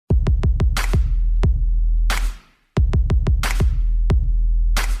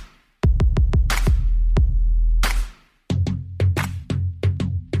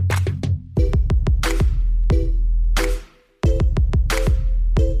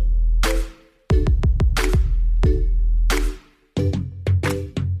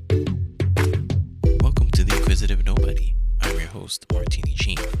host, Martini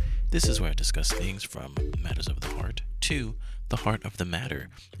Jean. This is where I discuss things from matters of the heart to the heart of the matter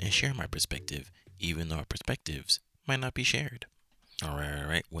and share my perspective, even though our perspectives might not be shared. All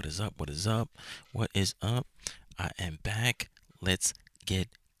right. What is up? What is up? What is up? I am back. Let's get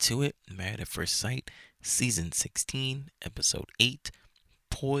to it. Married at First Sight, Season 16, Episode 8,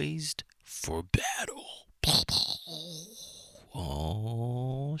 Poised for Battle.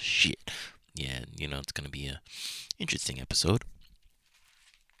 Oh, shit. Yeah, it's going to be a interesting episode.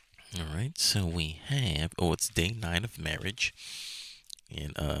 All right, so we have, it's day 9 of marriage.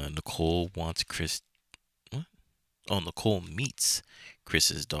 And Nicole wants Chris, what? Oh, Nicole meets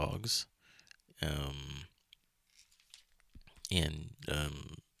Chris's dogs. And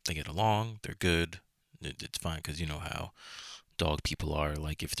they get along, they're good. It's fine because you know how dog people are.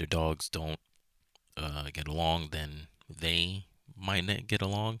 Like, if their dogs don't get along, then they might not get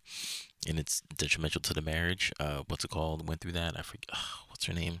along. And it's detrimental to the marriage. What's it called? Went through that. I forget. What's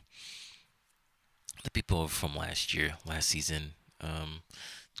her name? The people from last season.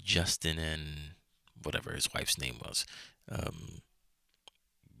 Justin and whatever his wife's name was.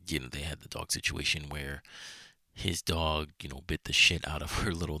 They had the dog situation where his dog, bit the shit out of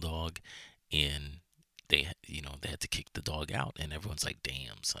her little dog, and they had to kick the dog out, and everyone's like,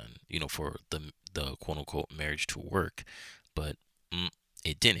 "Damn, son," for the quote unquote marriage to work, but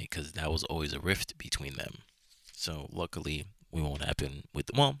it didn't, because that was always a rift between them. So luckily, we won't happen with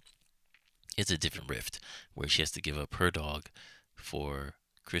it's a different rift where she has to give up her dog for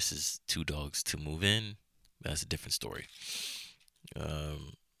Chris's 2 dogs to move in. That's a different story.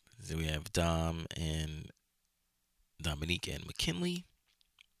 Then we have Dominique and McKinley.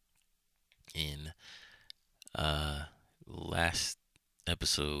 In last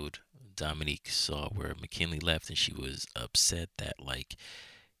episode, Dominique saw where McKinley left, and she was upset that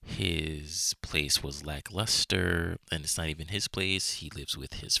his place was lackluster, and it's not even his place. He lives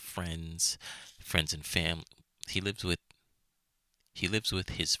with his friends and family. He lives with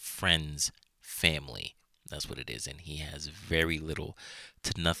his friends' family. That's what it is, and he has very little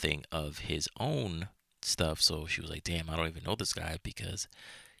to nothing of his own stuff. So she was like, "Damn, I don't even know this guy because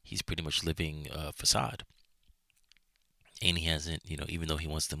he's pretty much living a facade." And he hasn't, even though he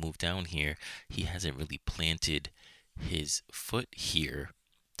wants to move down here, he hasn't really planted his foot here,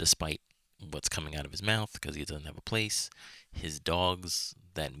 despite what's coming out of his mouth, because he doesn't have a place. His dogs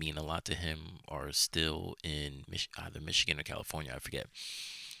that mean a lot to him are still in either Michigan or California, I forget.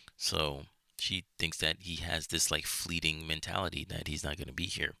 So she thinks that he has this fleeting mentality that he's not going to be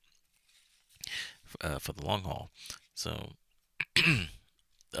here for the long haul. So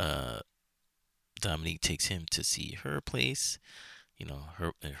Dominique takes him to see her place.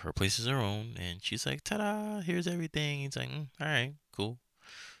 Her place is her own, and she's like, "Ta-da! Here's everything." He's like, "All right, cool."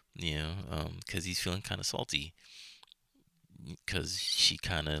 Because he's feeling kind of salty, because she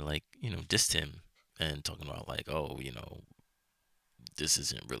kind of dissed him and talking about "Oh, this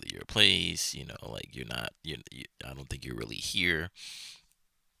isn't really your place. You're not. I don't think you're really here."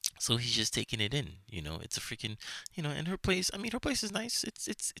 So he's just taking it in. It's a freaking, and her place. I mean, her place is nice.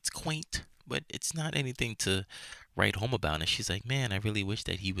 It's quaint, but it's not anything to write home about. And she's like, "Man, I really wish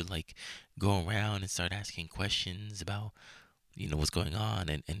that he would go around and start asking questions about, what's going on,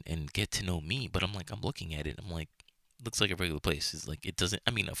 and get to know me." But I'm looking at it. I'm like, looks like a regular place. It's it doesn't.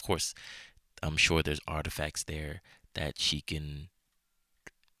 I mean, of course, I'm sure there's artifacts there that she can,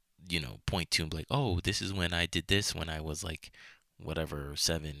 point to and be like, "Oh, this is when I did this when I was whatever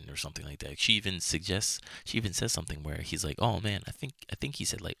 7 or something like that." She even says something where he's like, "Oh man, I think he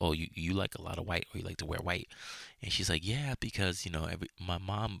said oh, you like a lot of white, or you like to wear white." And she's like, "Yeah, because my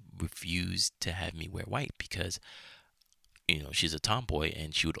mom refused to have me wear white because she's a tomboy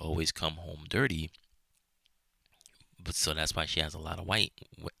and she would always come home dirty, but so that's why she has a lot of white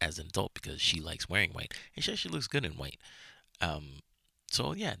as an adult, because she likes wearing white, and she actually looks good in white."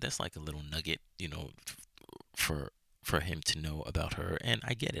 So yeah, that's a little nugget, for him to know about her. And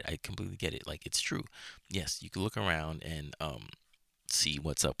I get it. I completely get it. It's true. Yes, you can look around and see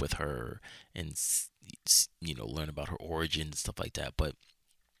what's up with her, and learn about her origin and stuff like that. But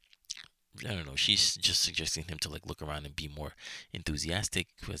I don't know. She's just suggesting him to look around and be more enthusiastic,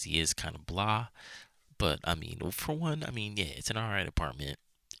 because he is kind of blah. But I mean, for one, yeah, it's an alright apartment.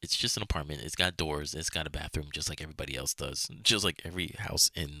 It's just an apartment. It's got doors. It's got a bathroom, just like everybody else does. Just like every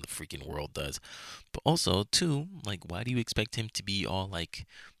house in the freaking world does. But also, too, why do you expect him to be all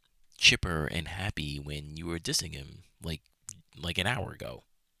chipper and happy when you were dissing him an hour ago?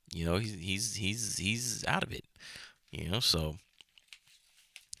 He's out of it. So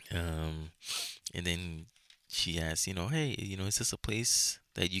and then she asks, "Hey, is this a place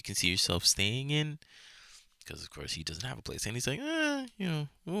that you can see yourself staying in?" because of course he doesn't have a place. And he's like,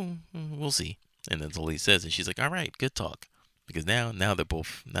 we'll see. And that's all he says. And she's like, all right, good talk, because now they're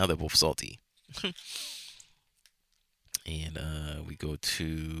both salty. And we go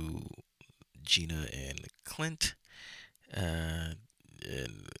to Gina and Clint, uh,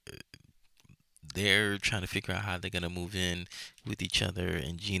 and they're trying to figure out how they're gonna move in with each other.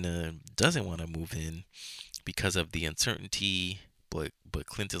 And Gina doesn't want to move in because of the uncertainty, but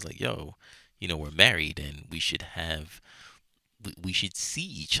Clint is like, yo, we're married and we should see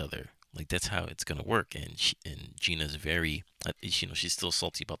each other. Like that's how it's gonna work. And Gina's very, she's still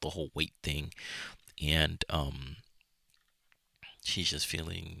salty about the whole weight thing, and she's just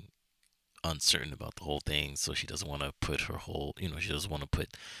feeling uncertain about the whole thing. So she doesn't want to put her whole, she doesn't want to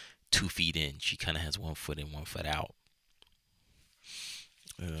put 2 feet in. She kind of has 1 foot in, 1 foot out.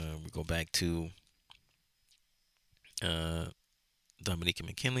 We go back to uh, Dominique and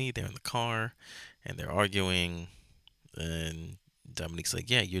McKinley. They're in the car and they're arguing. And Dominique's like,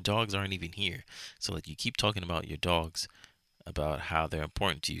 yeah, your dogs aren't even here. So like you keep talking about your dogs, about how they're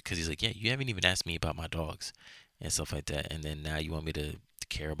important to you, because he's like, yeah, you haven't even asked me about my dogs and stuff like that. And then now you want me to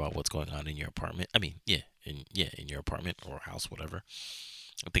care about what's going on in your apartment. I mean, in your apartment or house, whatever.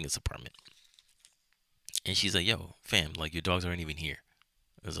 I think it's apartment. And she's like, yo, fam, like your dogs aren't even here.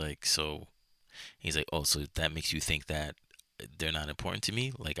 I was like, so he's like, oh, so that makes you think that they're not important to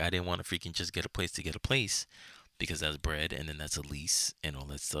me? Like I didn't want to freaking just get a place to get a place, because that's bread and then that's a lease and all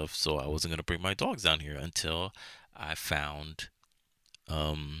that stuff. So I wasn't gonna bring my dogs down here until I found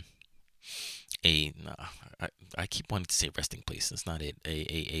um a nah, I keep wanting to say resting place. That's not it.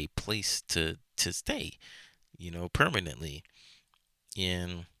 A place to stay, permanently.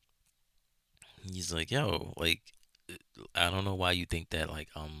 And he's like, yo, like I don't know why you think that like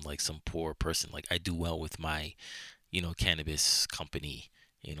I'm like some poor person. Like I do well with my cannabis company,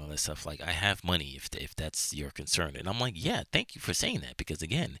 that stuff. Like I have money if that's your concern. And I'm like, yeah, thank you for saying that, because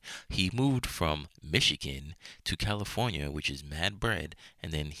again, he moved from Michigan to California, which is mad bread,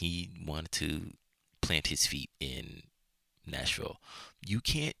 and then he wanted to plant his feet in Nashville. You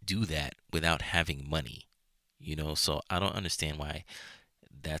can't do that without having money, so I don't understand why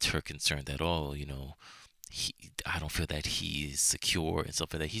that's her concern at all. He, I don't feel that he's secure and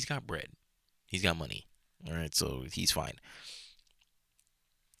stuff like that. He's got bread, he's got money, all right, so he's fine.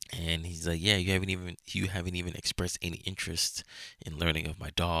 And he's like, yeah, you haven't even expressed any interest in learning of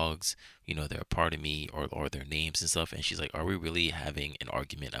my dogs. They're a part of me, or their names and stuff. And she's like, are we really having an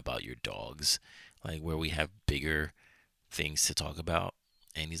argument about your dogs, like where we have bigger things to talk about?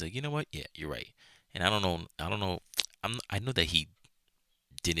 And he's like, you know what? Yeah, you're right. And I don't know. I know that he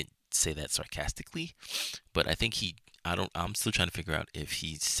didn't say that sarcastically, but I think he. I don't. I'm still trying to figure out if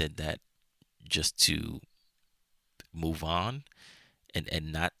he said that just to move on,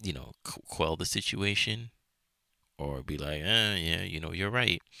 and not quell the situation, or be like, yeah, you're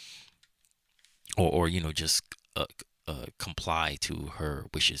right, or just comply to her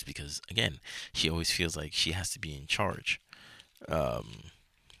wishes, because again, she always feels like she has to be in charge. um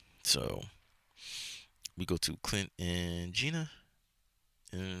so we go to Clint and Gina,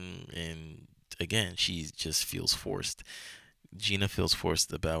 and again, she just feels forced. Gina feels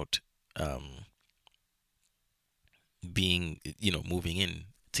forced about um being, moving in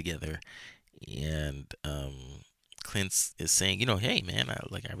together. And Clint is saying, hey man,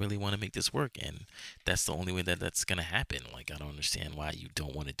 I really want to make this work, and that's the only way that that's gonna happen. Like I don't understand why you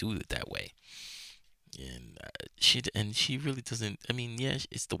don't want to do it that way. And she really doesn't. I mean, yeah,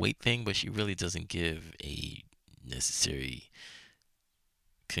 it's the weight thing, but she really doesn't give a necessary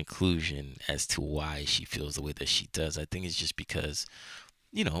conclusion as to why she feels the way that she does. I think it's just because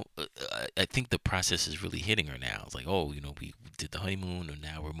I think the process is really hitting her now. It's like, oh, we did the honeymoon, and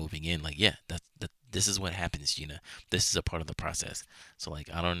now we're moving in. Like, yeah, this is what happens, Gina. This is a part of the process. So, like,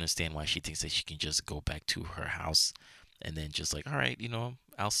 I don't understand why she thinks that she can just go back to her house and then just like, all right,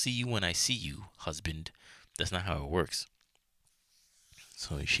 I'll see you when I see you, husband. That's not how it works.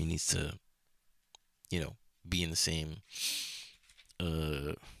 So she needs to, be in the same.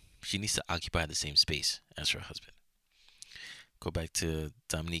 Uh, she needs to occupy the same space as her husband. Go back to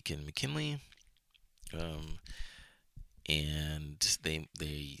Dominique and McKinley. Um, and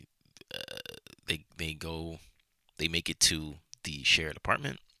they go, they make it to the shared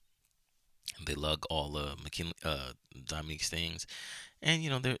apartment, and they lug all McKinley Dominique's things.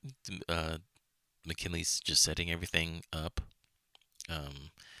 And they're uh McKinley's just setting everything up. um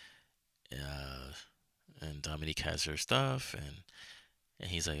uh and Dominique has her stuff, and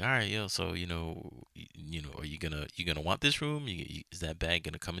he's like, all right, yo, so are you gonna want this room? Is that bag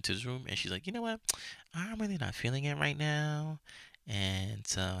gonna come into this room? And she's like, you know what, I'm really not feeling it right now, and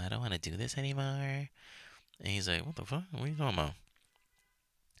so I don't want to do this anymore. And he's like, what the fuck? What are you talking about?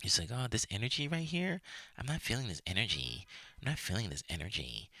 He's like, oh, this energy right here, I'm not feeling this energy. I'm not feeling this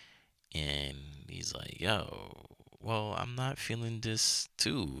energy. And he's like, yo, well, I'm not feeling this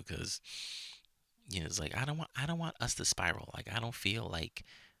too, because it's like I don't want us to spiral. Like I don't feel like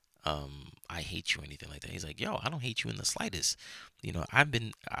I hate you or anything like that. He's like, yo, I don't hate you in the slightest.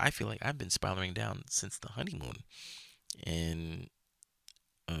 I feel like I've been spiraling down since the honeymoon. And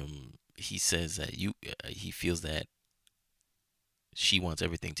he says that he feels that she wants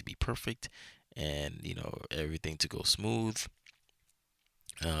everything to be perfect and everything to go smooth.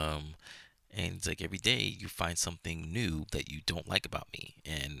 Um, and it's like every day you find something new that you don't like about me,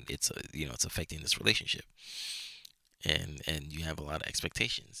 and it's affecting this relationship. And you have a lot of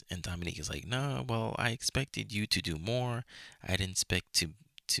expectations. And Dominique is like, no, well, I expected you to do more. I didn't expect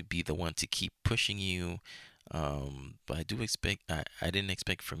to be the one to keep pushing you. But I didn't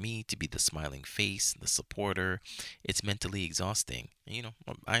expect for me to be the smiling face, the supporter. It's mentally exhausting. And,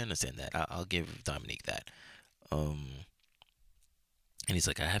 I understand that. I'll give Dominique that. Um, and he's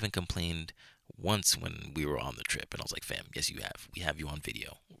like, I haven't complained once when we were on the trip. And I was like, fam, yes, you have. We have you on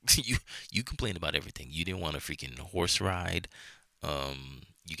video. You complained about everything. You didn't want a freaking horse ride.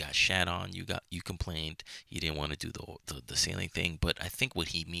 You got shat on. You complained. You didn't want to do the sailing thing. But I think what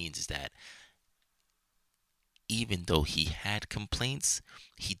he means is that even though he had complaints,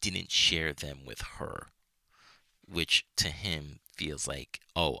 he didn't share them with her, which to him feels like,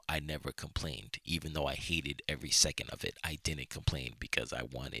 oh, I never complained. Even though I hated every second of it, I didn't complain because I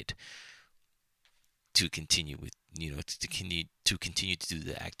wanted to continue with to continue to do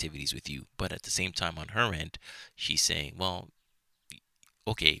the activities with you. But at the same time, on her end, she's saying, well,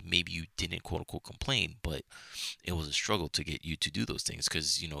 okay, maybe you didn't quote unquote complain, but it was a struggle to get you to do those things,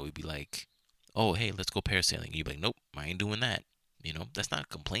 because it'd be like, oh, hey, let's go parasailing, and you'd be like, nope, I ain't doing that. That's not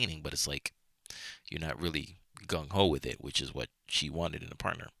complaining, but it's like you're not really gung ho with it, which is what she wanted in a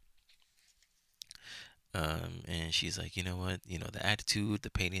partner. And she's like, you know what? The attitude, the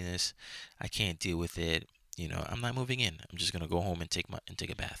pettiness, I can't deal with it. I'm not moving in. I'm just gonna go home and take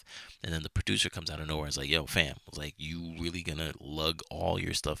a bath. And then the producer comes out of nowhere and is like, yo, fam, like, you really gonna lug all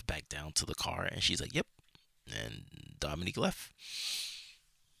your stuff back down to the car? And she's like, yep. And Dominique left.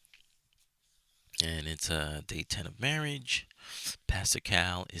 And it's day 10 of marriage. Pastor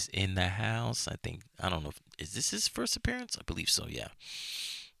Cal is in the house. I don't know is this his first appearance? I believe so. Yeah,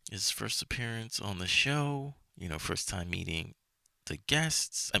 his first appearance on the show. First time meeting the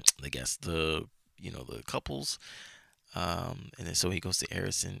guests. The couples. And then so he goes to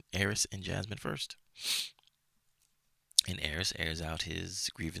Eris and Jasmine first. And Eris airs out his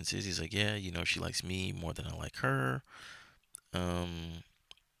grievances. He's like, yeah, she likes me more than I like her. Um,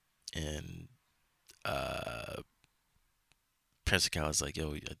 and Pascal is like,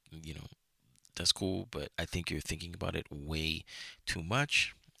 yo, that's cool, but I think you're thinking about it way too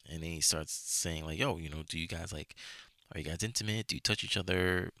much. And then he starts saying like, yo, do you guys like, are you guys intimate? Do you touch each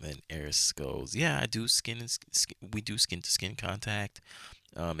other? And Eris goes, yeah, I do we do skin to skin contact.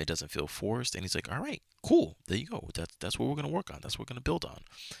 It doesn't feel forced. And he's like, all right, cool. There you go. That's what we're gonna work on. That's what we're gonna build on.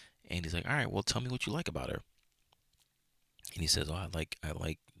 And he's like, all right, well, tell me what you like about her. And he says, oh, I like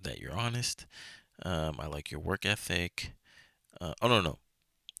that you're honest. I like your work ethic. Oh, no,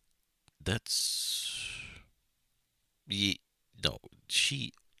 that's no.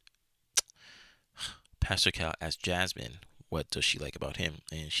 She Pastor Cal asked Jasmine, what does she like about him?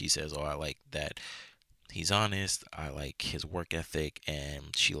 And she says, oh, I like that he's honest. I like his work ethic,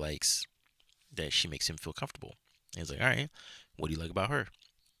 and she likes that she makes him feel comfortable. And he's like, all right, what do you like about her?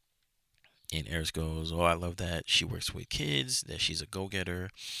 And Eris goes, oh, I love that she works with kids, that she's a go-getter,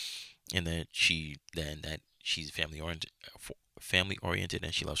 and that she's family oriented,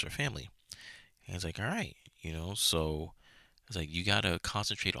 and she loves her family. And he's like, all right, so it's like you gotta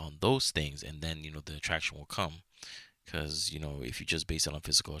concentrate on those things, and then the attraction will come. Because if you just base it on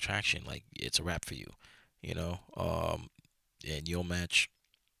physical attraction, like, it's a wrap for you, you know. And you'll match.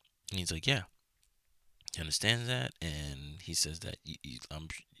 And he's like, yeah, he understands that, and he says that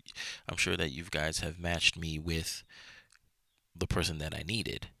I'm sure that you guys have matched me with the person that I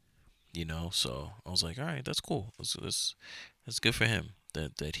needed, So I was like, all right, that's cool. That's good for him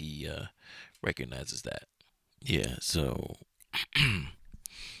that he recognizes that. Yeah. So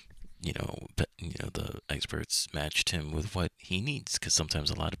the experts matched him with what he needs, because sometimes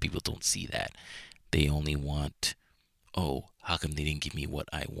a lot of people don't see that. They only want, oh, how come they didn't give me what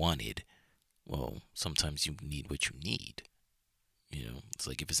I wanted? Well, sometimes you need what you need. It's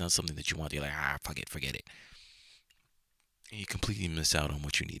like, if it's not something that you want, you're like, forget it. And you completely miss out on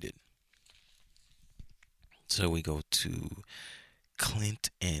what you needed. So we go to Clint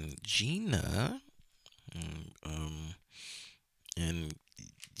and Gina. And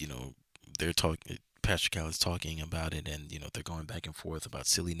you know, they're talking. Pastor Cal is talking about it, and they're going back and forth about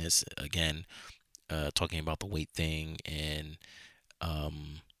silliness again, talking about the weight thing, and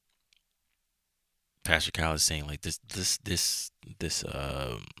um, Pastor Cal is saying like this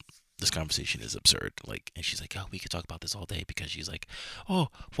conversation is absurd. Like, and she's like, oh, we could talk about this all day because she's like, oh,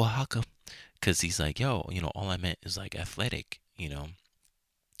 well, how come? Because he's like, yo, all I meant is like athletic.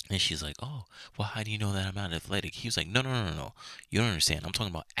 And she's like, oh, well, how do you know that I'm not athletic? He was like, no, no, no, no, no. You don't understand. I'm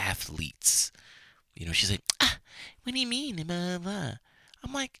talking about athletes. She's like, what do you mean? Blah, blah.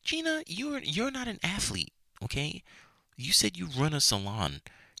 I'm like, Gina, you're not an athlete, okay? You said you run a salon.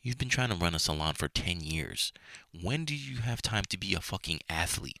 You've been trying to run a salon for 10 years. When do you have time to be a fucking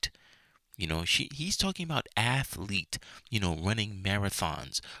athlete? He's talking about athlete, running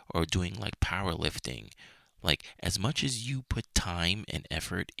marathons or doing like powerlifting. Like, as much as you put time and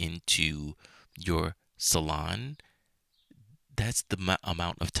effort into your salon, that's the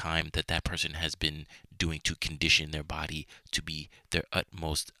amount of time that that person has been doing to condition their body to be their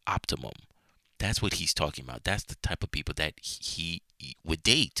utmost optimum. That's what he's talking about. That's the type of people that he would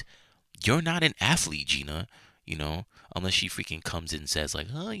date. You're not an athlete, Gina. Unless she freaking comes in and says like,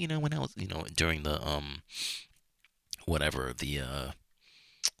 oh, when I was, during the whatever the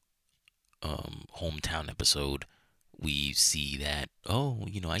hometown episode, we see that, oh,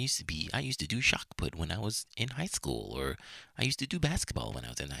 I used to do shot put when I was in high school, or I used to do basketball when I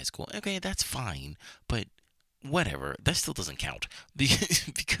was in high school. Okay, that's fine, but whatever, that still doesn't count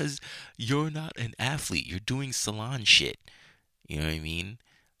because you're not an athlete. You're doing salon shit. You know what I mean?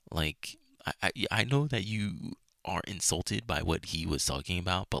 Like, I know that you are insulted by what he was talking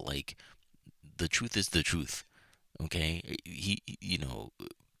about, but like, the truth is the truth. Okay, he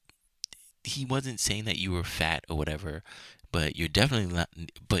wasn't saying that you were fat or whatever, but you're definitely not.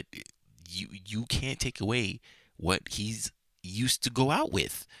 But you can't take away what he's used to go out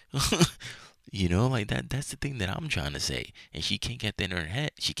with. Like that. That's the thing that I'm trying to say, and she can't get that in her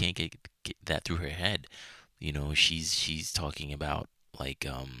head. She can't get that through her head. She's talking about like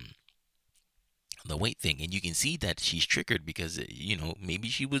the weight thing, and you can see that she's triggered because maybe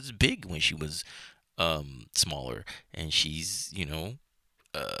she was big when she was smaller, and she's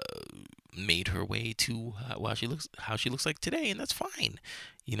uh made her way to how she looks like today, and that's fine.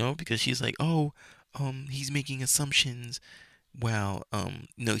 Because she's like, oh, he's making assumptions. Well,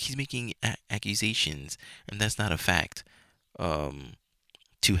 no, he's making accusations, and that's not a fact. um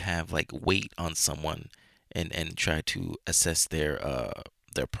to have like weight on someone and try to assess their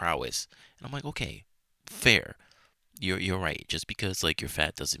prowess. And I'm like, okay, fair. You're right. Just because like you're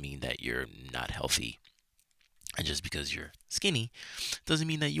fat doesn't mean that you're not healthy, and just because you're skinny doesn't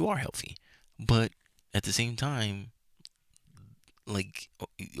mean that you are healthy. But at the same time, like,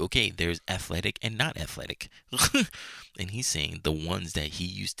 okay, there's athletic and not athletic. And he's saying the ones that he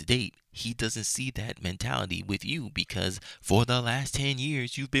used to date, he doesn't see that mentality with you because for the last 10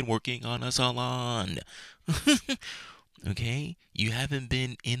 years you've been working on a salon. Okay, you haven't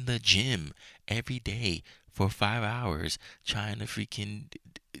been in the gym every day for 5 hours trying to freaking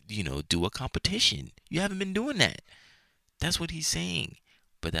do a competition. You haven't been doing that. That's what he's saying.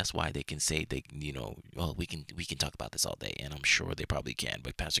 But that's why they can say well, we can talk about this all day, and I'm sure they probably can.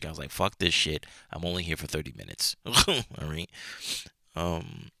 But Pastor Cal's like, fuck this shit. I'm only here for 30 minutes. All right.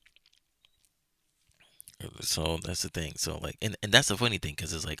 Um. So that's the thing. So like, and that's the funny thing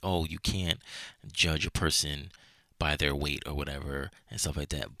because it's like, oh, you can't judge a person by their weight or whatever and stuff like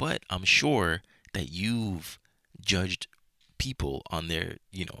that. But I'm sure that you've judged people on their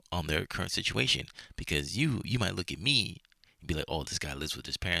current situation, because you might look at me and be like, oh, this guy lives with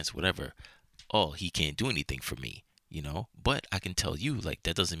his parents, whatever. Oh, he can't do anything for me. But I can tell you, like,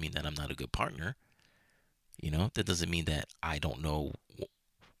 that doesn't mean that I'm not a good partner. That doesn't mean that I don't know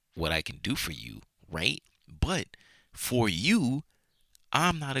what I can do for you, right? But for you,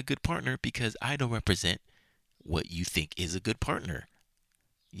 I'm not a good partner because I don't represent what you think is a good partner.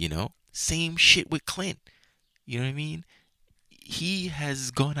 Same shit with Clint. You know what I mean? He has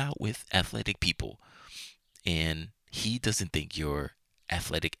gone out with athletic people, and he doesn't think you're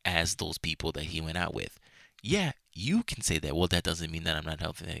athletic as those people that he went out with. Yeah, you can say that. Well, that doesn't mean that I'm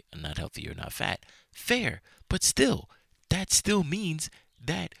not healthy or not fat. Fair, but still, that still means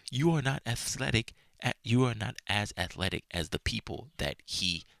that you are not athletic. You are not as athletic as the people that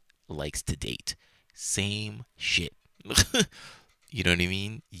he likes to date. Same shit. You know what I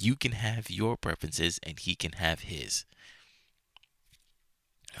mean? You can have your preferences, and he can have his.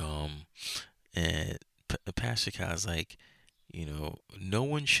 Um, and Pastor Kyle's like, no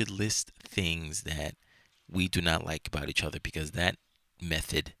one should list things that we do not like about each other because that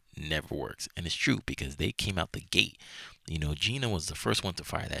method never works. And it's true because they came out the gate. Gina was the first one to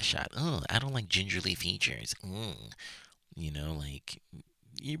fire that shot. I don't like gingerly features. Like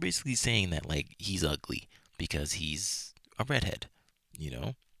you're basically saying that like he's ugly because he's a redhead. You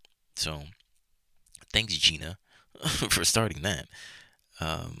know. So thanks, Gina, for starting that.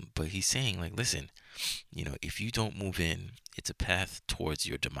 But he's saying like, listen, if you don't move in, it's a path towards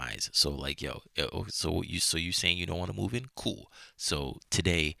your demise. So like, yo, so you saying you don't want to move in? Cool. So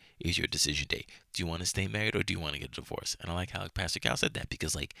today is your decision day. Do you want to stay married or do you want to get a divorce? And I like how Pastor Cal said that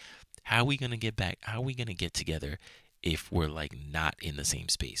because like, how are we gonna get back? How are we gonna get together if we're like not in the same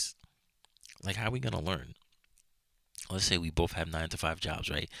space? Like, how are we gonna learn? Let's say we both have 9 to 5 jobs,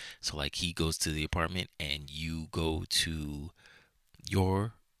 right? So like, he goes to the apartment and you go to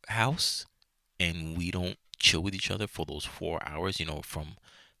your house and we don't chill with each other for those 4 hours, from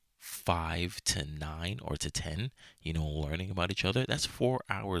 5 to 9 or to 10, learning about each other. That's 4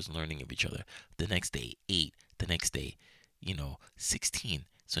 hours learning of each other. The next day, 8. The next day, 16.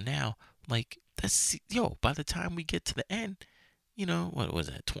 So now, like, by the time we get to the end, what was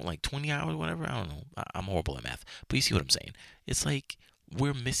that? Like 20 hours, whatever. I don't know. I'm horrible at math, but you see what I'm saying? It's like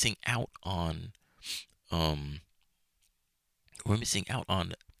we're missing out on, um, we're missing out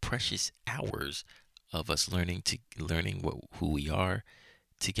on precious hours of us learning who we are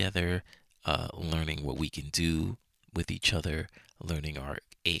together, learning what we can do with each other, learning our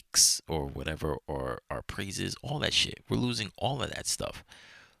aches or whatever, or our praises, all that shit. We're losing all of that stuff,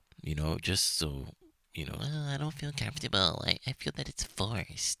 just so, I don't feel comfortable. I feel that it's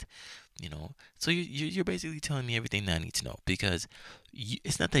forced, So you're basically telling me everything that I need to know because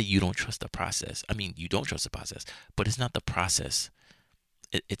it's not that you don't trust the process. I mean, you don't trust the process, but it's not the process.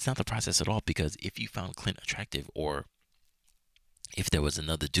 It's not the process at all because if you found Clint attractive or if there was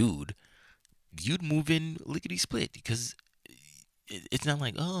another dude, you'd move in lickety split because it's not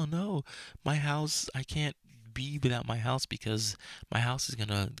like, oh no, my house, I can't be without my house because my house is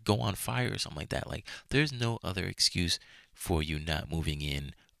gonna go on fire or something like that. Like, there's no other excuse for you not moving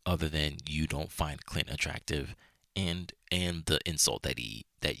in other than you don't find Clint attractive and the insult that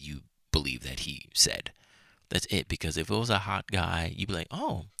you believe that he said. That's it. Because if it was a hot guy, you'd be like,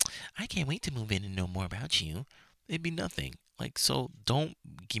 oh, I can't wait to move in and know more about you. It'd be nothing. Like, so don't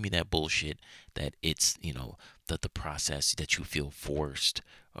give me that bullshit that it's, that the process that you feel forced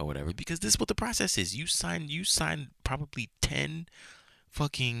or whatever. Because this is what the process is. You signed probably 10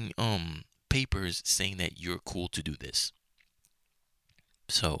 fucking papers saying that you're cool to do this.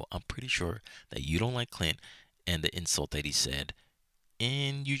 So I'm pretty sure that you don't like Clint and the insult that he said,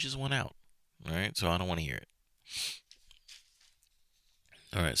 and you just went out. All right. So I don't want to hear it.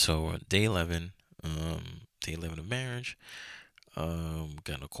 All right, so day 11, day 11 of marriage.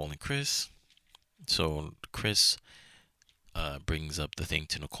 Got Nicole and Chris. So Chris brings up the thing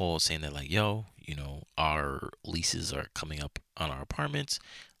to Nicole saying that like, yo, our leases are coming up on our apartments,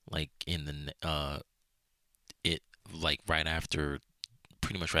 like in it like right after,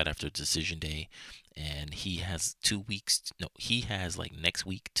 pretty much right after decision day, and he has 2 weeks. No, he has like next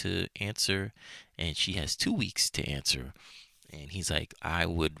week to answer, and she has 2 weeks to answer. And he's like,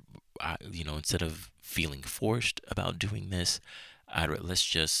 instead of feeling forced about doing this, let's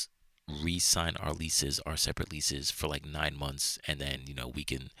just re-sign our leases, our separate leases for like 9 months, and then we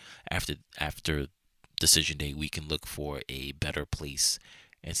can, after decision day, we can look for a better place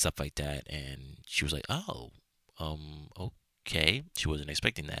and stuff like that. And she was like, oh, okay. She wasn't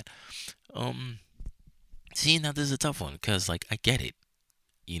expecting that. Um, See, now this is a tough one because like I get it,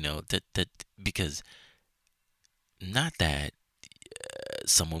 that because not that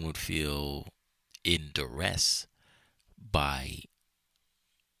someone would feel in duress by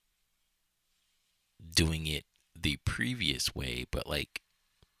doing it the previous way, but like,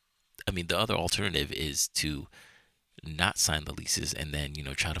 I mean, the other alternative is to not sign the leases and then,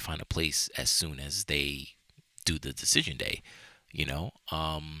 try to find a place as soon as they do the decision day, you know?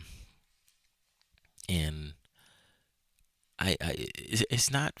 And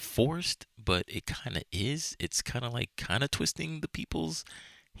it's not forced, but it kind of is. It's kind of like kind of twisting the people's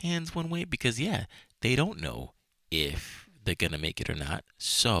hands one way because yeah, they don't know if they're gonna make it or not.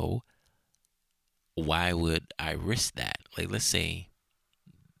 So why would I risk that? Like, let's say,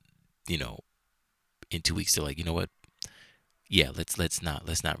 you know, in 2 weeks they're like, you know what? Yeah, let's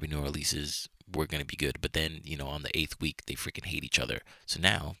not renew our leases. We're gonna be good. But then, on the eighth week they freaking hate each other. So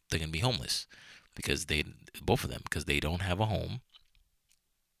now they're gonna be homeless because they both of them because they don't have a home.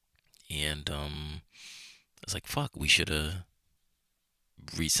 And it's like fuck, we should have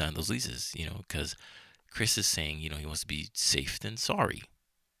re-signed those leases, because Chris is saying, he wants to be safe than sorry,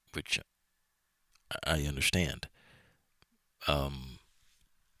 which I understand. Um,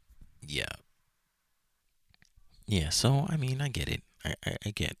 yeah, yeah. So I mean, I get it.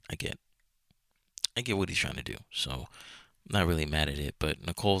 I get what he's trying to do. So not really mad at it. But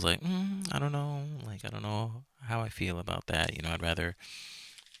Nicole's like, I don't know. Like, I don't know how I feel about that. I'd rather,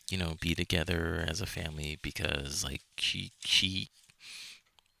 be together as a family because like she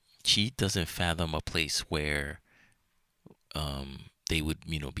doesn't fathom a place where they would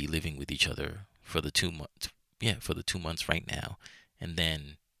be living with each other for the 2 months, yeah, for the 2 months right now, and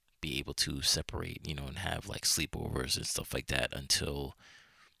then be able to separate, and have like sleepovers and stuff like that until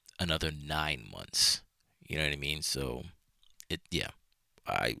another 9 months. You know what I mean? So yeah,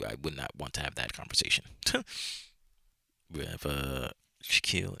 I would not want to have that conversation. We have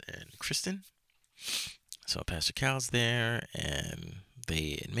Shaquille and Kristen. So Pastor Cal's there, and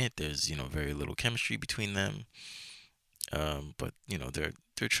they admit there's very little chemistry between them. But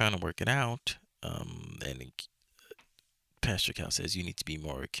they're trying to work it out. And Pastor Cal says you need to be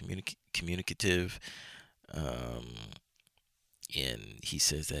more communicative. Um, and he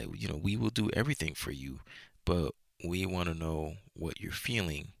says that we will do everything for you, but we want to know what you're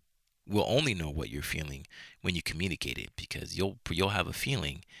feeling. We'll only know what you're feeling when you communicate it, because you'll have a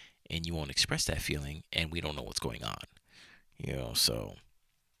feeling and you won't express that feeling, and we don't know what's going on. So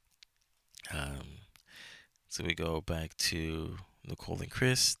um, so we go back to Nicole and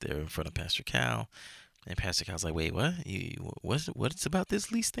Chris. They're in front of Pastor Cal. And Pastor Cal's like, wait, what? What's about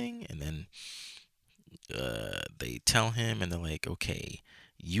this lease thing? And then they tell him, and they're like, okay,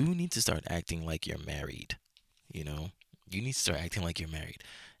 you need to start acting like you're married. You know, you need to start acting like you're married,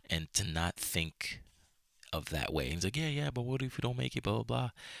 and to not think of that way. And he's like, yeah, but what if we don't make it? Blah blah blah.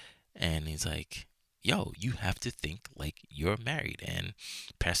 And he's like, yo, you have to think like you're married. And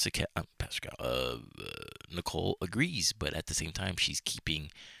Nicole agrees, but at the same time, she's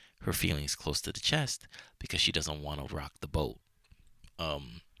keeping her feelings close to the chest because she doesn't want to rock the boat.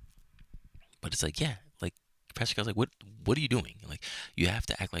 Um, but it's like, yeah, like Pastor Cal's like, what are you doing? Like, you have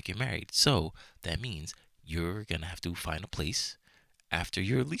to act like you're married. So that means you're gonna have to find a place after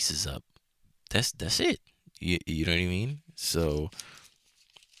your lease is up. That's it. You know what I mean? So,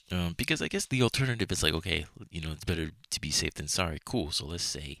 because I guess the alternative is like, okay, it's better to be safe than sorry. Cool. So let's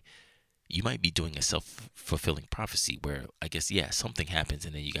say you might be doing a self-fulfilling prophecy where I guess, yeah, something happens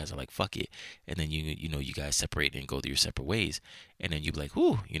and then you guys are like, fuck it. And then you guys separate and go your separate ways. And then you're like,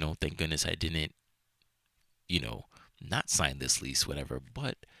 whoo, thank goodness I didn't, you know, not sign this lease, whatever.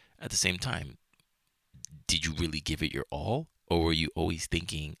 But at the same time, did you really give it your all? Or were you always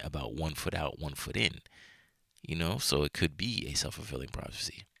thinking about 1 foot out, 1 foot in? So it could be a self-fulfilling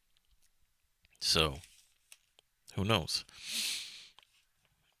prophecy. So who knows?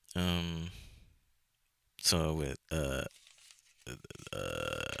 Um, so with uh,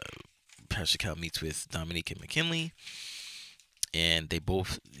 Pastor Cal meets with Dominique and McKinley, and they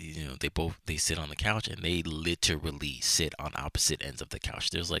sit on the couch, and they literally sit on opposite ends of the couch.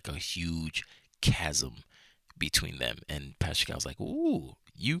 There's like a huge chasm between them, and Pastor Cal's like, "Ooh,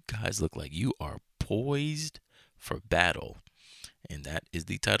 you guys look like you are poised for battle." And that is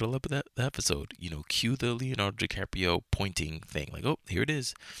the title of that episode. Cue the Leonardo DiCaprio pointing thing, like, "Oh, here it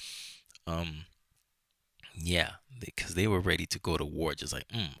is." Um, yeah, because they were ready to go to war. Just like,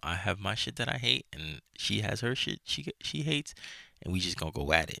 I have my shit that I hate, and she has her shit she hates, and we just gonna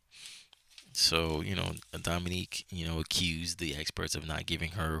go at it. So Dominique, accused the experts of not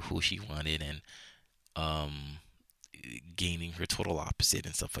giving her who she wanted, and um, gaining her total opposite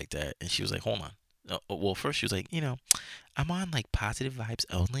and stuff like that. And she was like, hold on. Well, first she was like, I'm on like positive vibes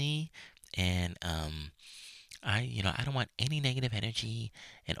only, and I don't want any negative energy,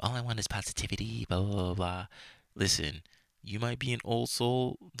 and all I want is positivity. Blah blah blah. Blah. Listen, you might be an old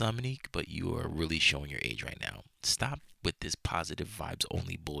soul, Dominique, but you are really showing your age right now. Stop with this positive vibes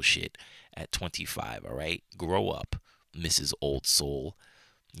only bullshit at 25. All right, grow up, Mrs. Old Soul.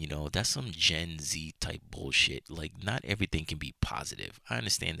 That's some Gen Z type bullshit. Like, not everything can be positive. I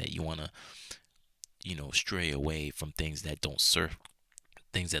understand that you wanna, stray away from things that don't serve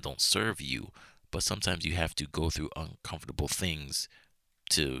you, but sometimes you have to go through uncomfortable things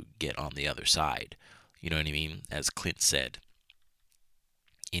to get on the other side. You know what I mean? As Clint said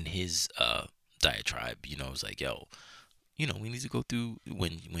in his diatribe, it's like, yo, we need to go through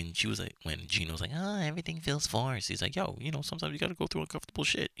when Gino was like, oh, everything feels forced. He's like, yo, sometimes you gotta go through uncomfortable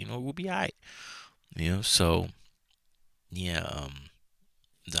shit. We'll be alright. So yeah,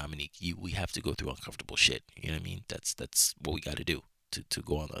 Dominique, we have to go through uncomfortable shit. You know what I mean? That's what we gotta do to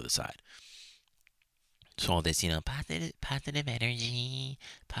go on the other side. So all this, positive energy,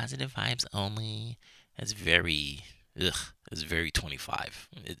 positive vibes only. That's very, ugh, It's very 25.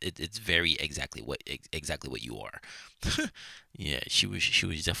 It's very exactly what you are. Yeah, she was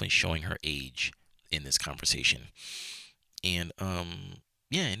definitely showing her age in this conversation. And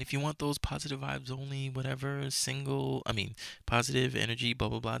yeah, and if you want those positive vibes only, whatever, single, I mean, positive energy, blah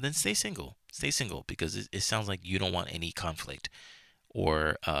blah blah, then stay single. Stay single because it sounds like you don't want any conflict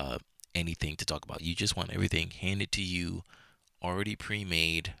or anything to talk about. You just want everything handed to you, already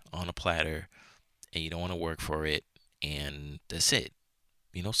pre-made on a platter, and you don't want to work for it, and that's it.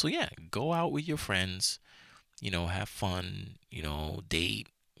 So yeah, go out with your friends, have fun, date,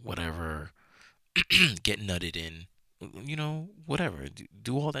 whatever, get nutted in, whatever.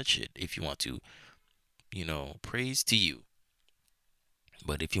 Do all that shit if you want to, praise to you.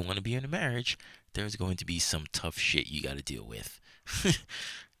 But if you want to be in a marriage, there's going to be some tough shit you got to deal with.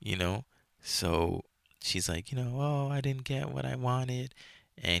 you know? So she's like, oh, I didn't get what I wanted.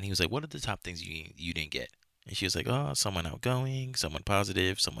 And he was like, what are the top things you didn't get? And she was like, oh, someone outgoing, someone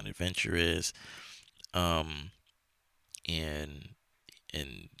positive, someone adventurous. Um, and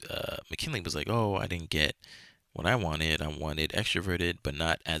McKinley was like, oh, I didn't get what I wanted. I wanted extroverted, but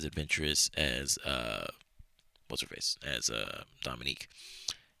not as adventurous as what's her face, as Dominique.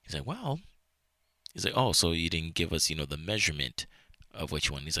 He's like, well, he's like, oh, so you didn't give us, the measurement of which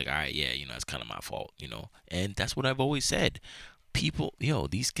one. He's like, all right, yeah, it's kind of my fault. And that's what I've always said. People,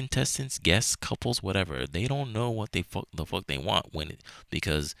 these contestants, guests, couples, whatever, they don't know what the fuck they want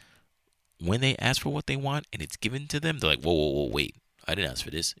because when they ask for what they want and it's given to them, they're like, whoa, whoa, whoa, wait, I didn't ask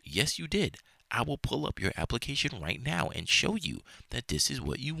for this. Yes, you did. I will pull up your application right now and show you that this is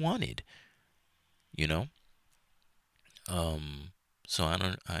what you wanted. You know? So I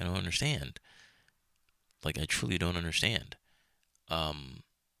don't understand. Like I truly don't understand. Um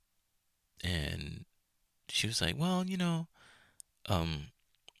and she was like, well, um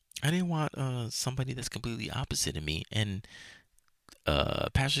I didn't want somebody that's completely opposite of me. And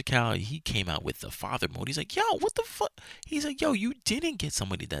Pastor Cal, he came out with the father mode. He's like, yo, what the fuck? He's like, yo, you didn't get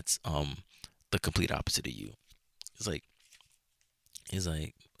somebody that's the complete opposite of you. It's like he's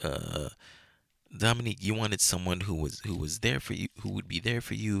like, Dominique, you wanted someone who was there for you, who would be there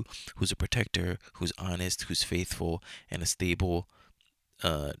for you, who's a protector, who's honest, who's faithful, and a stable,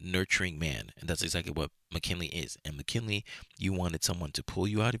 nurturing man. And that's exactly what McKinley is. And McKinley, you wanted someone to pull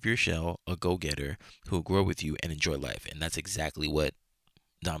you out of your shell, a go-getter who will grow with you and enjoy life. And that's exactly what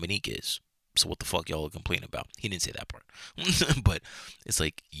Dominique is. So what the fuck y'all are complaining about? He didn't say that part. But it's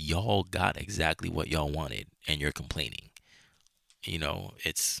like y'all got exactly what y'all wanted and you're complaining.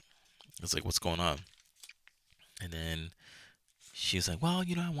 It's like what's going on? And then she was like, well,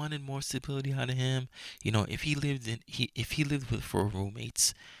 I wanted more stability out of him. If he lived with 4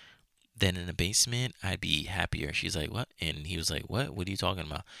 roommates, then in the basement, I'd be happier. She's like, what? And he was like, what? What are you talking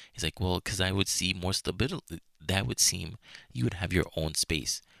about? He's like, well, because I would see more stability. That would seem you would have your own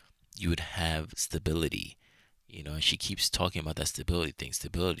space. You would have stability. And she keeps talking about that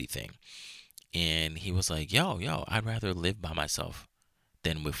stability thing. And he was like, yo, I'd rather live by myself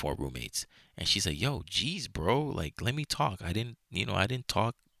than with 4 roommates. And she's like, yo, geez, bro, like, let me talk. I didn't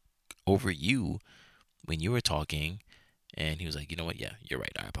talk over you when you were talking. And he was like, you know what? Yeah, you're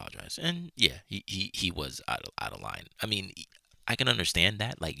right. I apologize. And yeah, he was out of line. I mean, I can understand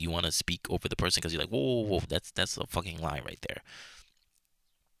that. Like, you want to speak over the person because you're like, whoa, whoa, whoa, that's a fucking lie right there.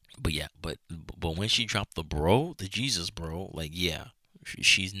 But yeah, but when she dropped the Jesus bro, like, yeah,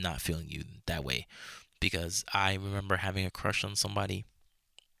 she's not feeling you that way. Because I remember having a crush on somebody,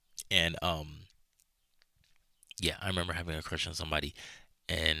 and yeah, I remember having a crush on somebody,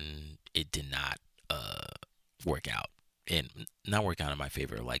 and it did not work out, and not work out in my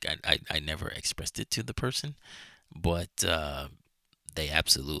favor. Like I never expressed it to the person, but they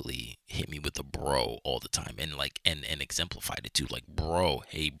absolutely hit me with the bro all the time, and like and exemplified it too, like, bro,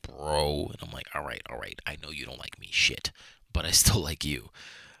 hey bro. And I'm like, all right, I know you don't like me, shit, but I still like you.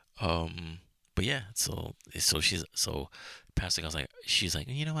 But yeah, so Pastor was like, she's like,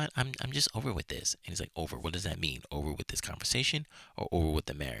 you know what? I'm just over with this. And he's like, over. What does that mean? Over with this conversation or over with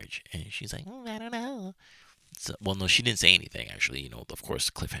the marriage? And she's like, I don't know. So, well, no, she didn't say anything actually. Of course,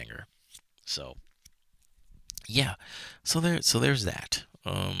 cliffhanger. So yeah, so there's that.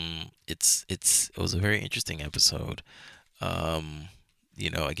 It was a very interesting episode. Um,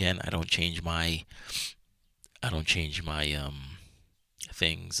 again, I don't change my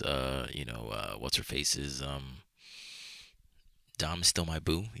things. What's her face's Dom is still my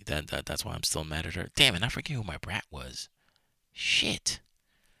boo. That's why I'm still mad at her. Damn it, I forget who my brat was. Shit.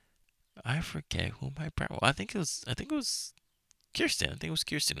 I forget who my brat was. I think it was Kirsten. I think it was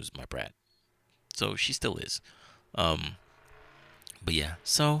Kirsten who's my brat. So she still is. Um but yeah,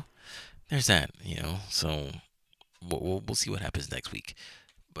 so there's that. So we'll see what happens next week,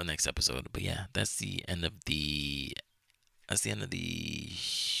 but next episode. But yeah, that's the end of the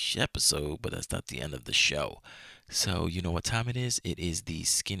episode, but that's not the end of the show. So you know what time it is? It is the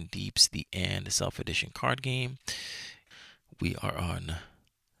Skin Deeps, the and Self Edition card game. We are on.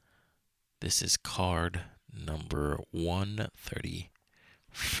 This is card number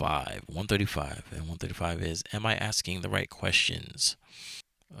 135. 135, and 135 is: Am I asking the right questions?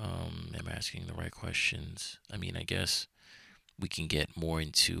 Am I asking the right questions? I mean, I guess we can get more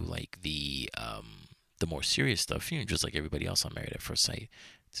into like the more serious stuff, just like everybody else on Married at First Sight.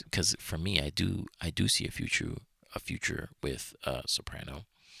 Because for me, I do see a future with Soprano,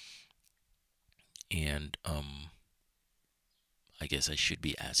 and I guess I should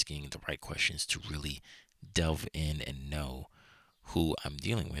be asking the right questions to really delve in and know who I'm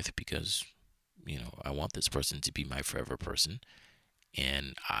dealing with, because I want this person to be my forever person,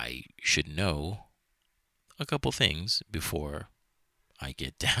 and I should know a couple things before I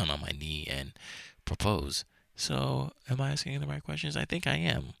get down on my knee and propose. So, am I asking the right questions? I think I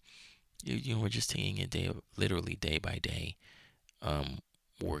am. We're just taking it literally day by day,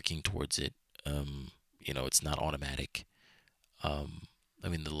 working towards it. It's not automatic. I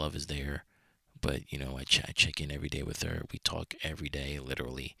mean, the love is there, but I check in every day with her. We talk every day,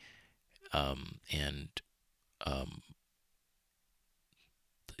 literally, and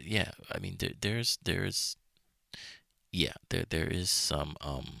yeah. I mean, there is some.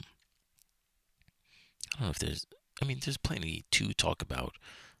 I don't know if there's. I mean, there's plenty to talk about,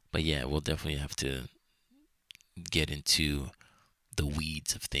 but yeah, we'll definitely have to get into the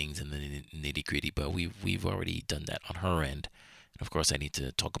weeds of things and the nitty gritty. But we've already done that on her end, and of course, I need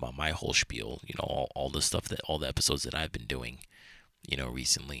to talk about my whole spiel. All the stuff all the episodes that I've been doing,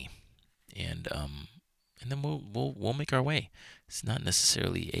 recently, and then we'll make our way. It's not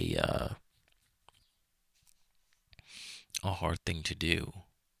necessarily a hard thing to do.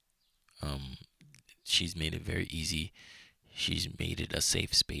 Um, she's made it very easy. She's made it a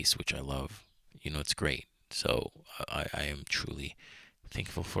safe space, which I love. It's great. So I am truly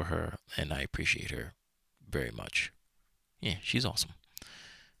thankful for her, and I appreciate her very much. Yeah, she's awesome.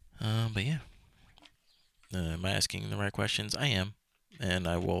 But yeah, am I asking the right questions? I am, and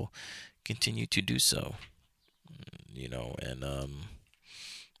I will continue to do so. And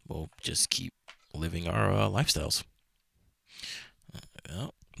we'll just keep living our lifestyles.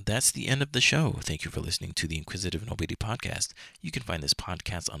 Well, that's the end of the show. Thank you for listening to the Inquisitive Nobody podcast. You can find this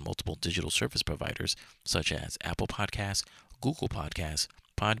podcast on multiple digital service providers such as Apple Podcasts, Google Podcasts,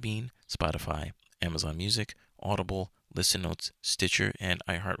 Podbean, Spotify, Amazon Music, Audible, Listen Notes, Stitcher, and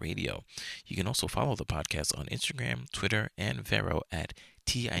iHeartRadio. You can also follow the podcast on Instagram, Twitter, and Vero at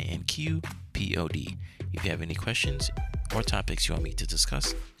TINQPOD. If you have any questions or topics you want me to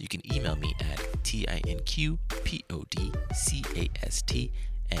discuss, you can email me at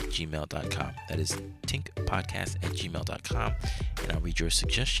TINQPODCAST@gmail.com. That is tinkpodcast@gmail.com, and I'll read your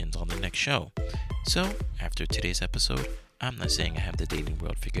suggestions on the next show. So, after today's episode, I'm not saying I have the dating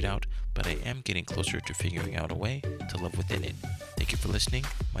world figured out, but I am getting closer to figuring out a way to love within it. Thank you for listening.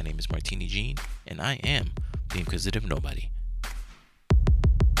 My name is Martini Jean, and I am the Inquisitive Nobody.